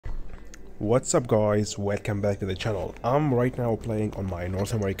What's up guys, welcome back to the channel. I'm right now playing on my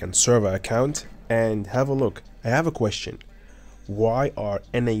North American server account and have a look. I have a question. Why are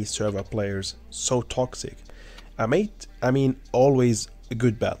NA server players so toxic? I mean always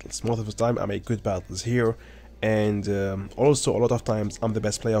good battles. Most of the time I make good battles here, and also a lot of times I'm the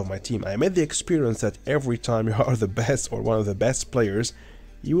best player of my team. I made the experience that every time you are the best or one of the best players,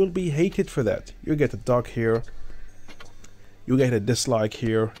 you will be hated for that. You get a dog here, you get a dislike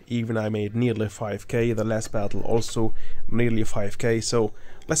here. Even I made nearly 5k, the last battle also nearly 5k. So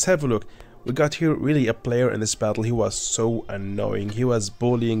let's have a look. We got here really a player in this battle. He was so annoying. He was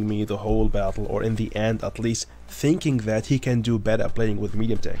bullying me the whole battle, or in the end at least, thinking that he can do better playing with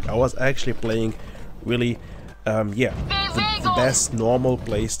medium tank. I was actually playing really the best normal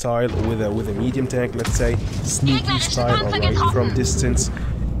play style with a medium tank, let's say sneaky style, alright, from distance.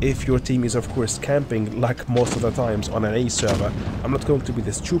 If your team is of course camping like most of the times on an A server, I'm not going to be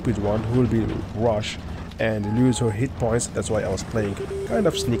the stupid one who will be rush and lose her hit points. That's why I was playing kind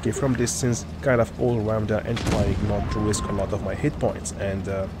of sneaky from distance, kind of all-rounder, and trying not to risk a lot of my hit points. And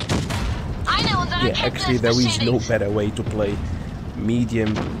yeah, actually there is no better way to play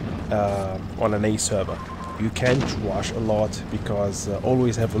medium on an A server. You can't rush a lot, because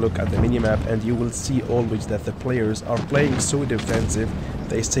always have a look at the minimap and you will see always that the players are playing so defensive.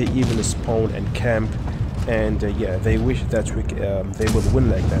 They stay even spawn and camp, and yeah, they wish that they will win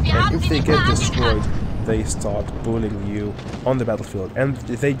like that. And if they get destroyed, they start bullying you on the battlefield, and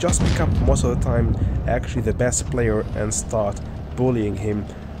they just pick up most of the time actually the best player and start bullying him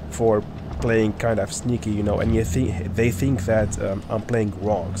for playing kind of sneaky, you know, and they think that I'm playing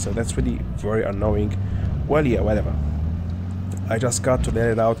wrong. So that's really very annoying. Well, yeah, whatever. I just got to let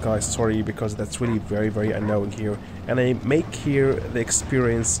it out, guys, sorry, because that's really very annoying here. And I make here the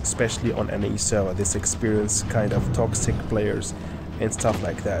experience, especially on NA server, this experience kind of toxic players and stuff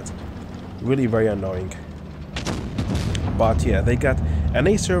like that. Really very annoying. But yeah, they got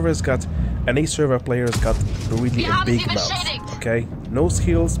NA server players got really a big mouth, okay? No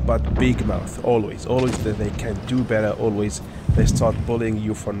skills, but big mouth, always that they can do better, always they start bullying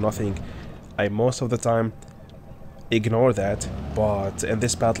you for nothing. I most of the time ignore that, but in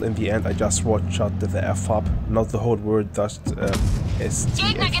this battle in the end I just shot the F up, not the whole word, just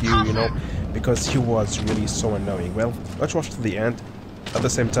STFU, you know, because he was really so annoying. Well, let's watch to the end. At the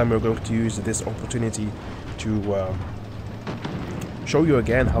same time, we're going to use this opportunity to show you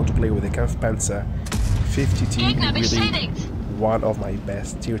again how to play with the Kampfpanzer 50T, really one of my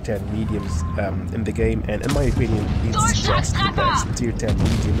best tier 10 mediums in the game, and in my opinion it's just the best tier 10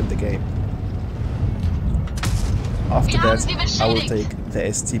 medium in the game. After that, I will take the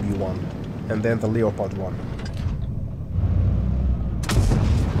STB one, and then the Leopard one.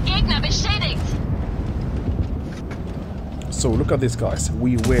 So look at this, guys.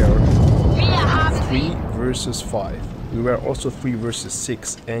 We were 3 versus 5. We were also 3 versus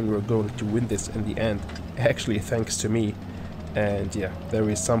 6, and we're going to win this in the end. Actually, thanks to me. And yeah, there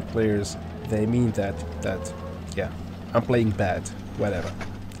is some players, they mean that yeah, I'm playing bad. Whatever.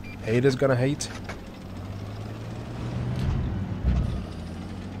 Haters gonna hate.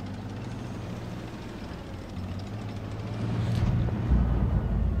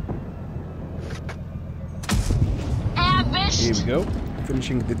 Here we go,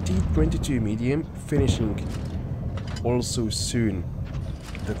 finishing the T22 medium, finishing also soon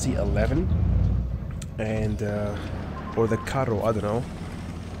the T11 and or the Caro, I don't know,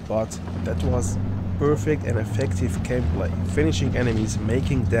 but that was perfect and effective gameplay, finishing enemies,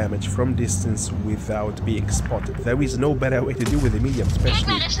 making damage from distance without being spotted. There is no better way to do with the medium,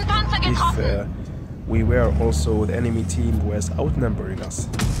 especially if we were also, the enemy team was outnumbering us.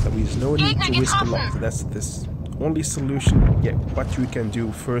 There is no need to risk a lot. That's this only solution, yeah, what you can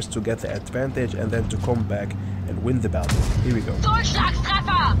do first to get the advantage and then to come back and win the battle. Here we go.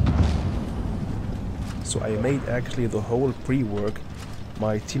 So I made actually the whole pre-work.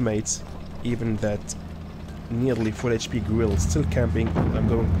 My teammates, even that nearly full HP grill still camping, I'm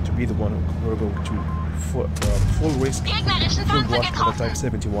going to be the one who are going to full risk, full rush for the Type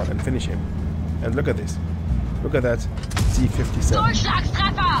 71 and finish him. And look at this. Look at that T57.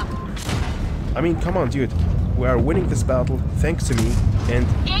 I mean, come on, dude. We are winning this battle thanks to me, and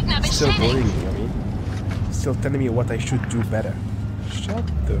still bullying me. I mean, still telling me what I should do better. Shut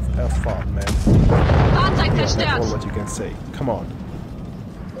the F up, man. Yeah, that's all what you can say. Come on.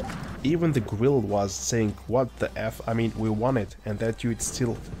 Even the grill was saying, what the F? I mean, we won it, and that dude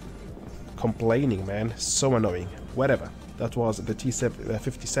still complaining, man. So annoying. Whatever. That was the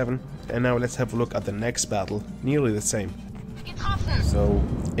T57, and now let's have a look at the next battle. Nearly the same. So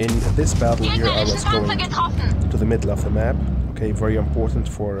in this battle here I was going to the middle of the map, okay? Okay, very important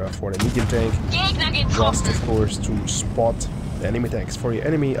for a medium tank. Just of course to spot the enemy tanks. For the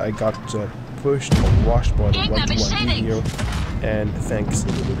enemy, I got pushed or rushed by the 1-2-1B here, and thanks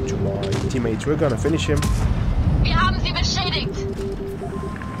to my teammates, we're gonna finish him. Wir haben sie beschädigt.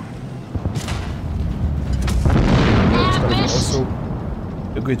 It's gonna be also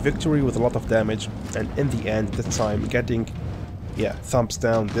a good victory with a lot of damage, and in the end, this time getting, yeah, thumbs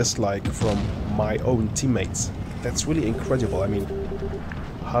down, dislike from my own teammates. That's really incredible. I mean,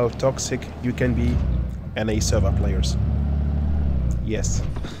 how toxic you can be, NA server players. Yes.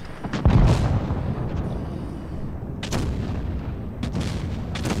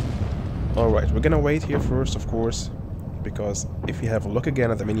 Alright, we're gonna wait here first, of course, because if you have a look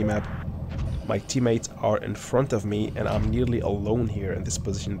again at the minimap, my teammates are in front of me and I'm nearly alone here in this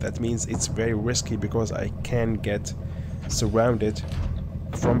position. That means it's very risky because I can get surrounded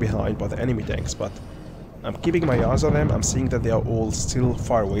from behind by the enemy tanks, but I'm keeping my eyes on them. I'm seeing that they are all still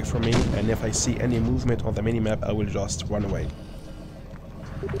far away from me, and if I see any movement on the minimap, I will just run away.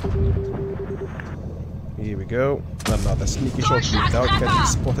 Here we go. Another sneaky shot without getting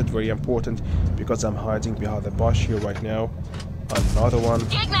spotted, very important, because I'm hiding behind the bush here right now. Another one.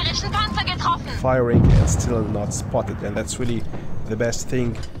 Firing and still not spotted, and that's really the best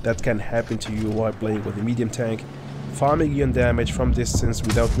thing that can happen to you while playing with a medium tank. Farming ion damage from distance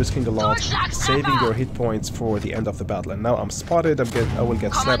without risking a lot, saving your hit points for the end of the battle. And now I'm spotted, I will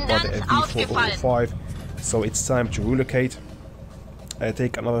get slapped by the FV405, so it's time to relocate. I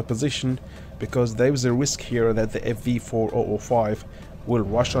take another position because there is a risk here that the FV405 will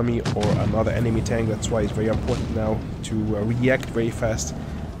rush on me or another enemy tank. That's why it's very important now to react very fast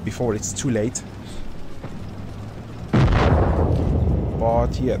before it's too late.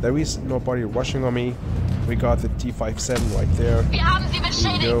 But yeah, there is nobody rushing on me. We got the T57 right there. Here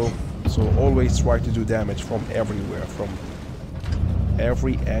we go. So always try to do damage from everywhere, from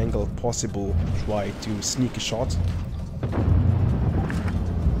every angle possible. Try to sneak a shot.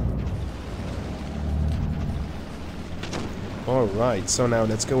 Alright, so now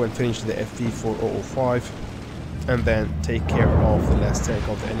let's go and finish the FV405 and then take care of the last tank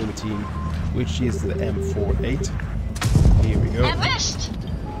of the enemy team, which is the M48. Here we go.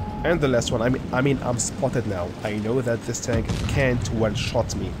 And the last one, I mean, I'm spotted now. I know that this tank can't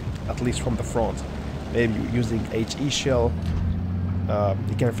one-shot me, at least from the front. Maybe using HE shell,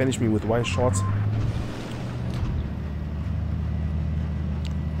 he can finish me with one shot.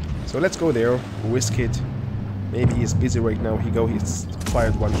 So let's go there, risk it. Maybe he's busy right now. He's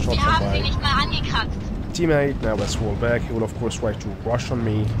fired one shot from my teammate. Now let's roll back. He will of course try to rush on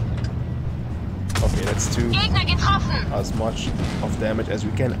me. Okay, let's do as much of damage as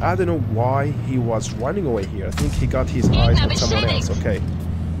we can. I don't know why he was running away here. I think he got his eyes on someone else. Okay.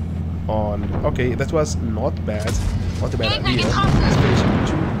 Okay, that was not bad. Not a bad idea. He's finishing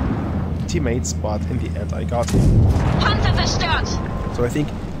two teammates, but in the end I got him. So I think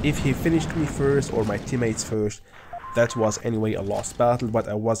if he finished me first or my teammates first, that was anyway a lost battle, but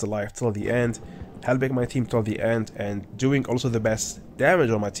I was alive till the end, helping my team till the end and doing also the best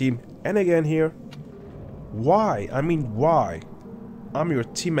damage on my team. And again here, why? I mean, why? I'm your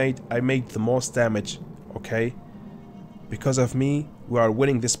teammate, I made the most damage, okay? Because of me, we are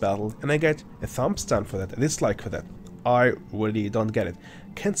winning this battle, and I get a thumbs down for that, a dislike for that. I really don't get it.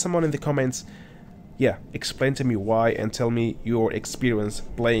 Can someone in the comments, yeah, explain to me why and tell me your experience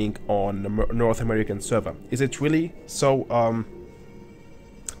playing on the North American server. Is it really so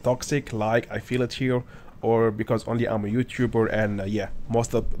toxic like I feel it here, or because only I'm a YouTuber and yeah,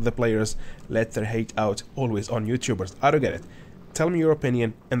 most of the players let their hate out always on YouTubers? I don't get it. Tell me your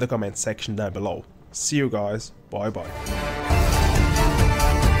opinion in the comment section down below. See you guys, bye bye.